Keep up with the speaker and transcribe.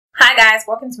Hi guys,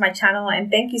 welcome to my channel and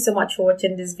thank you so much for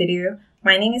watching this video.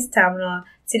 My name is Tamla.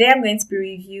 Today I'm going to be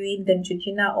reviewing the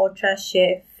Neutrogena Ultra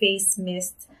Sheer Face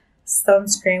Mist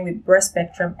Sunscreen with broad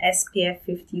spectrum SPF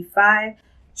 55.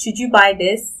 Should you buy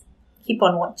this? Keep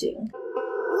on watching.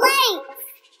 Wait!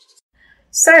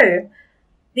 So,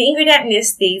 the ingredient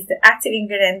list states the active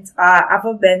ingredients are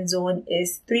avobenzone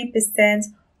is 3%,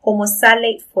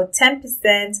 homosalate for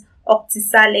 10%,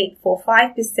 octisalate for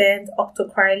 5%,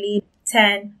 octocrylene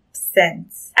 10%.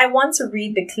 I want to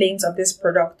read the claims of this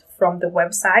product from the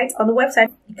website. On the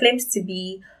website, it claims to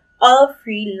be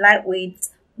oil-free, lightweight,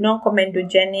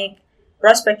 non-comedogenic,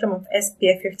 broad spectrum of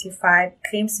SPF 55,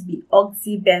 claims to be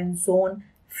oxybenzone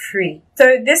free.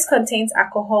 So this contains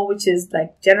alcohol, which is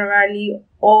like generally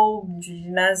all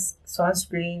Neutrogena's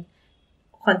sunscreen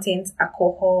contains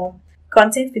alcohol.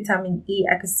 Contains vitamin E.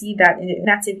 I could see that in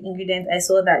the active ingredient, I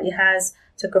saw that it has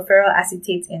tocopherol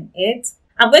acetate in it.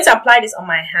 I'm going to apply this on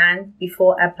my hand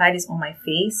before I apply this on my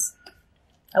face.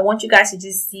 I want you guys to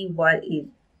just see what it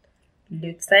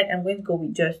looks like. I'm going to go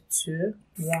with just 2,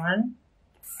 1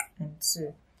 and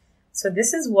 2. So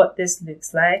this is what this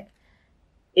looks like.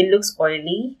 It looks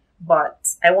oily, but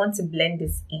I want to blend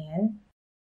this in.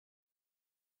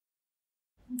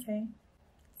 Okay,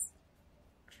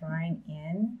 drying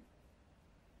in.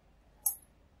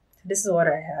 This is what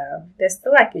I have. There's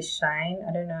still like a shine.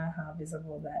 I don't know how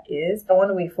visible that is. I want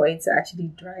to wait for it to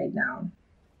actually dry down.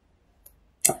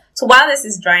 So while this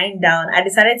is drying down, I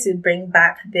decided to bring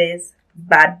back this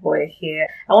bad boy here.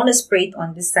 I want to spray it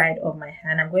on this side of my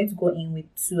hand. I'm going to go in with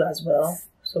 2 as well.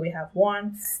 So we have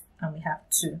 1 and we have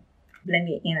 2. Blend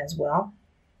it in as well.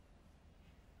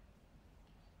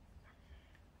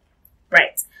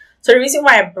 Right. So the reason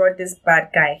why I brought this bad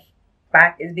guy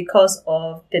back is because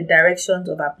of the directions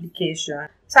of application.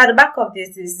 So at the back of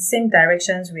this is the same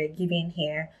directions we're giving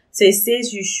here. So it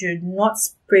says you should not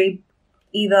spray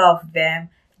either of them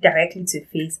directly to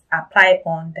face. Apply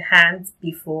on the hands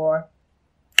before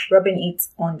rubbing it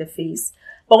on the face.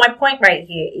 But my point right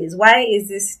here is, why is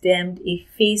this termed a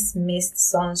face mist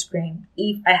sunscreen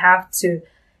if I have to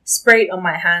spray it on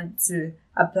my hand to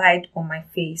apply it on my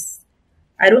face?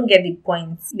 I don't get the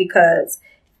point, because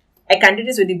I can do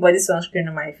this with the body sunscreen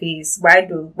on my face. Why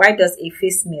does a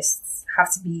face mist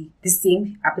have to be the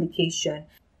same application?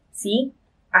 See,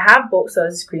 I have both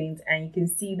sunscreens and you can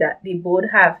see that they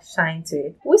both have shine to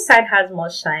it. Which side has more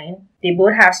shine? They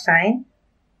both have shine.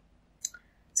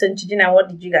 So Neutrogena, what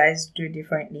did you guys do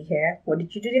differently here? What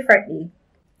did you do differently?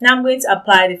 Now I'm going to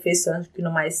apply the face sunscreen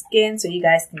on my skin so you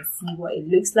guys can see what it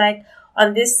looks like.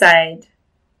 On this side,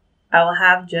 I will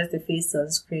have just the face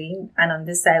sunscreen, and on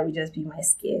this side will just be my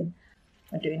skin.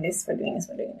 We're doing this, we're doing this,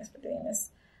 we're doing this, we're doing this.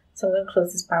 So I'm going to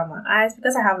close this part of my eyes.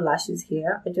 Because I have lashes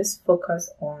here, I just focus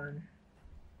on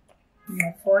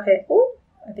my forehead. Oh,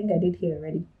 I think I did here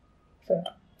already. So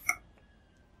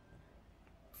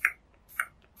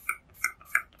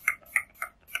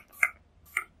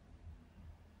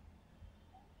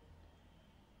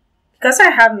because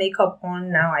I have makeup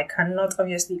on now, I cannot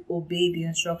obviously obey the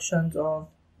instructions of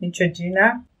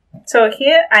Neutrogena. So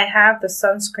here I have the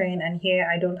sunscreen and here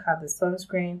I don't have the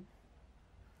sunscreen.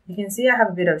 You can see I have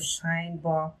a bit of shine,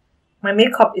 but my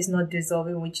makeup is not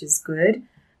dissolving, which is good.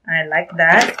 I like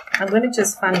that. I'm going to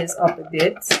just fan this up a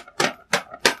bit.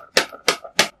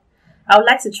 I would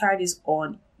like to try this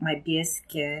on my bare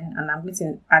skin, and I'm going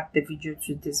to add the video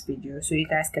to this video so you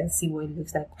guys can see what it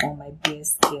looks like on my bare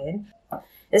skin.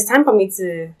 It's time for me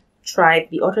to try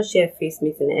the Ultra Sheer Face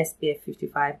Mist in SPF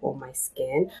 55 on my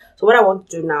skin. So what I want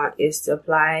to do now is to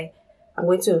apply. I'm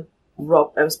going to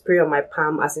rub and spray on my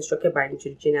palm as instructed by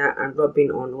Neutrogena and rubbing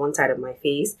on one side of my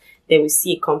face. Then we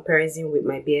see a comparison with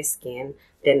my bare skin.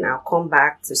 Then I'll come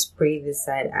back to spray this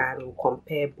side and we'll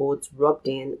compare both rubbed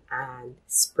in and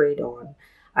sprayed on.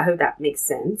 I hope that makes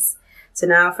sense. So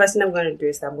now first thing I'm going to do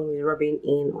is I'm going to be rubbing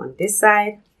in on this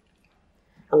side.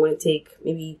 I'm going to take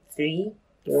maybe 3,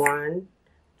 1,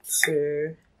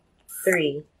 2,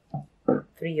 3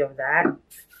 of that. I'm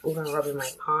going to rub in my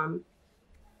palm.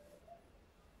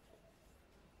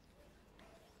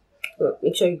 So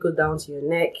make sure you go down to your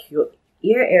neck, your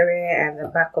ear area, and the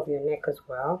back of your neck as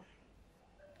well.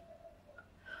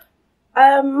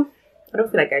 I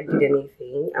don't feel like I did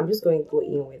anything. I'm just going to go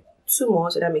in with 2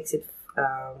 more, so that makes it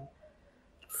 5,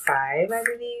 I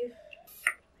believe.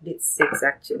 I did 6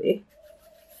 actually,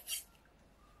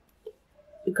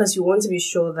 because you want to be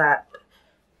sure that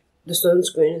the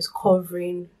sunscreen is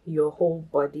covering your whole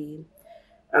body.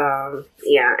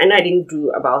 Yeah, and I didn't do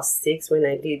about 6 when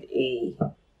I did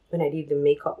the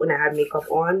makeup, when I had makeup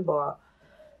on, but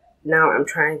now I'm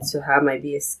trying to have my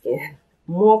bare skin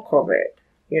more covered,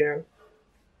 you know.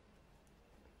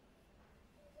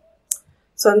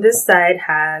 So on this side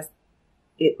has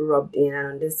it rubbed in, and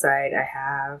on this side I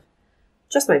have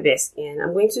just my bare skin.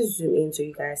 I'm going to zoom in so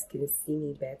you guys can see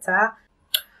me better.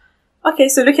 Okay,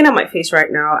 so looking at my face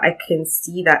right now, I can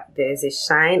see that there's a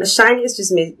shine. The shine is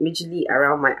just majorly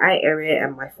around my eye area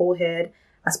and my forehead,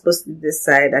 as opposed to this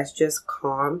side that's just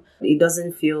calm. It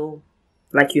doesn't feel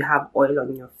like you have oil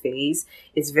on your face.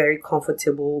 It's very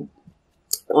comfortable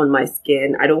on my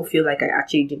skin. I don't feel like I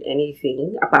actually did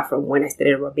anything apart from when I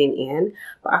started rubbing in.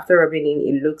 But after rubbing in,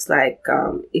 it looks like,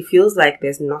 it feels like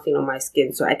there's nothing on my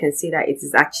skin. So I can say that it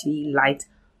is actually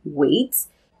lightweight.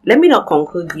 Let me not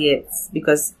conclude yet,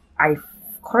 because I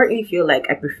currently feel like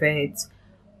I prefer it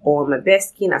on my bare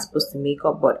skin as opposed to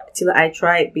makeup, but till I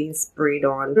try it being sprayed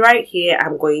on. Right here,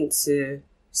 I'm going to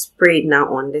spray it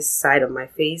now on this side of my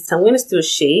face. So I'm going to still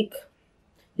shake,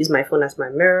 use my phone as my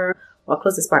mirror. I'll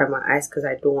close this part of my eyes because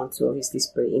I don't want to obviously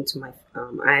spray into my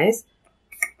eyes.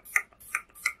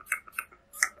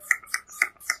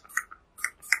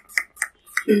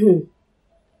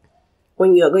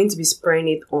 When you're going to be spraying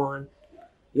it on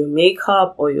your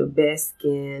makeup or your bare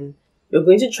skin, you're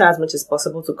going to try as much as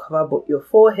possible to cover both your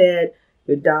forehead,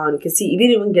 your down. You can see it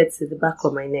didn't even get to the back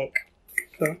of my neck.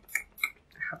 Okay,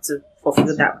 I have to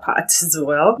fulfill that part as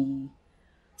well. The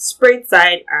sprayed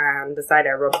side and the side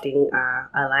I rubbed in are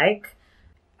alike.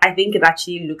 I think it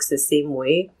actually looks the same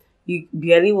way. You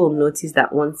barely will notice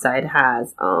that one side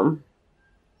has a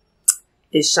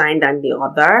shine than the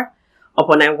other.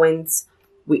 Upon I went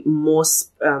with more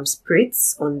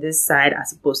spritz on this side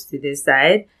as opposed to this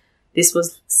side. This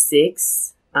was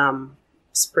 6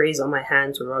 sprays on my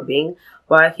hands rubbing,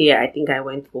 while here I think I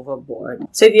went overboard.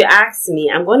 So if you ask me,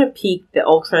 I'm going to pick the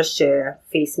Ultra Sheer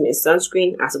Face Mist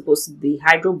Sunscreen as opposed to the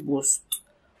Hydro Boost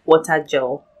Water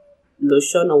Gel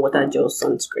Lotion or Water Gel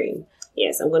Sunscreen.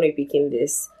 Yes, I'm going to be picking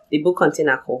this. They both contain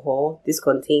alcohol. This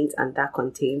contains and that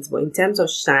contains. But in terms of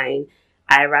shine,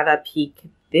 I rather pick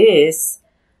this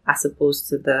as opposed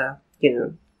to the,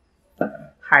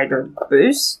 Hydro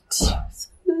Boost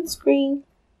Sunscreen.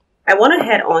 I want to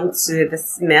head on to the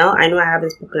smell. I know I haven't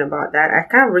spoken about that. I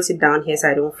kind of wrote it down here so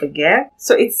I don't forget.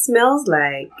 So it smells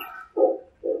like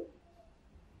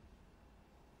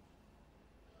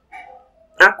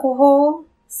alcohol,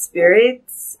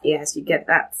 spirits. Yes, you get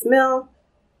that smell.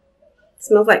 It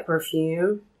smells like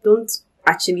perfume. Don't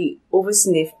actually over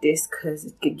sniff this because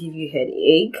it could give you a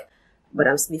headache. But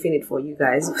I'm sniffing it for you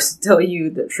guys to tell you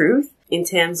the truth. In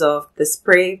terms of the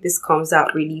spray, this comes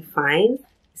out really fine.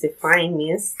 It's a fine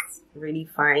mist, really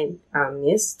fine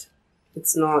mist.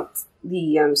 It's not,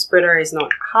 the spreader is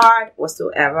not hard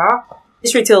whatsoever.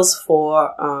 This retails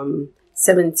for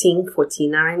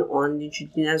 $17.49 on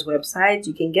Neutrogena's website.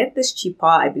 You can get this cheaper,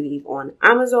 I believe, on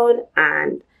Amazon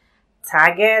and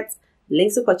Target.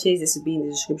 Links to purchase this will be in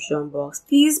the description box.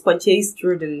 Please purchase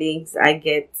through the links. I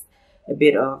get a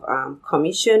bit of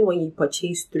commission when you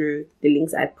purchase through the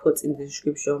links I put in the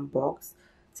description box.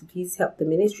 So please help the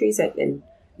ministry so I can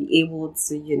be able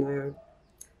to,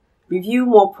 review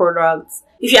more products.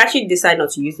 If you actually decide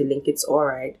not to use the link, it's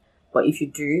alright. But if you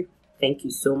do, thank you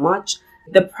so much.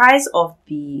 The price of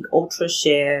the Ultra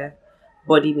Sheer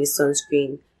Body Mist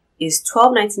Sunscreen is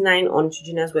 $12.99 on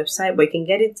Neutrogena's website, but you can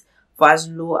get it for as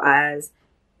low as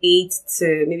 $8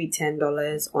 to maybe $10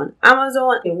 on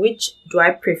Amazon. In which do I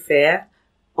prefer,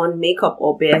 on makeup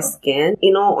or bare skin?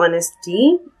 In all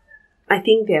honesty, I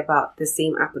think they're about the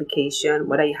same application.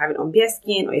 Whether you have it on bare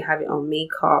skin or you have it on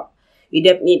makeup, you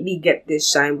definitely get this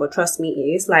shine. But trust me,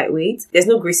 it is lightweight. There's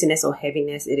no greasiness or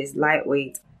heaviness. It is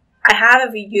lightweight. I have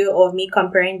a video of me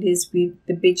comparing this with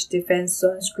the Beach Defense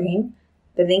Sunscreen.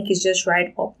 The link is just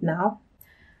right up now.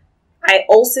 I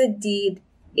also did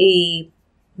a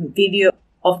video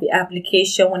of the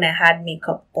application when I had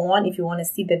makeup on. If you want to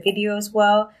see the video as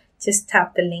well, just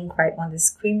tap the link right on the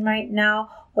screen right now,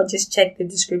 or just check the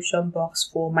description box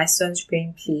for my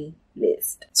sunscreen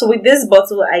playlist. So with this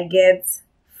bottle, I get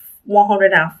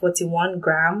 141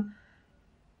 gram.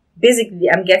 Basically,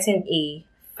 I'm getting a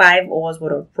 5 hours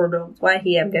worth of product, while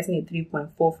here I'm getting a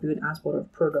 3.4 fluid ounce worth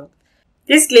of product.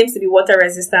 This claims to be water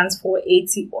resistant for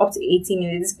up to 80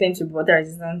 minutes. This claims to be water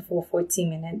resistant for 40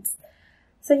 minutes.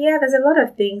 So yeah, there's a lot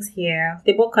of things here.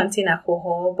 They both contain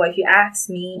alcohol, but if you ask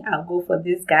me, I'll go for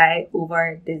this guy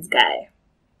over this guy.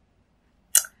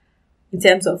 In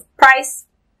terms of price,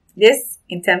 this.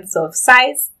 In terms of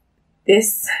size,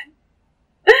 this.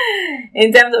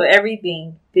 In terms of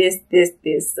everything, this.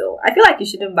 So I feel like you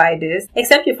shouldn't buy this,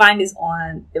 except you find this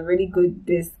on a really good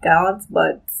discount.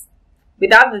 But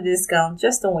without the discount,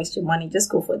 just don't waste your money. Just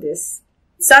go for this.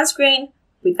 Sunscreen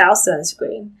without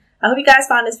sunscreen. I hope you guys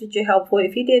found this video helpful.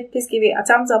 If you did, please give it a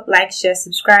thumbs up, like, share,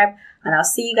 subscribe, and I'll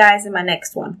see you guys in my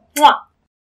next one. Mwah!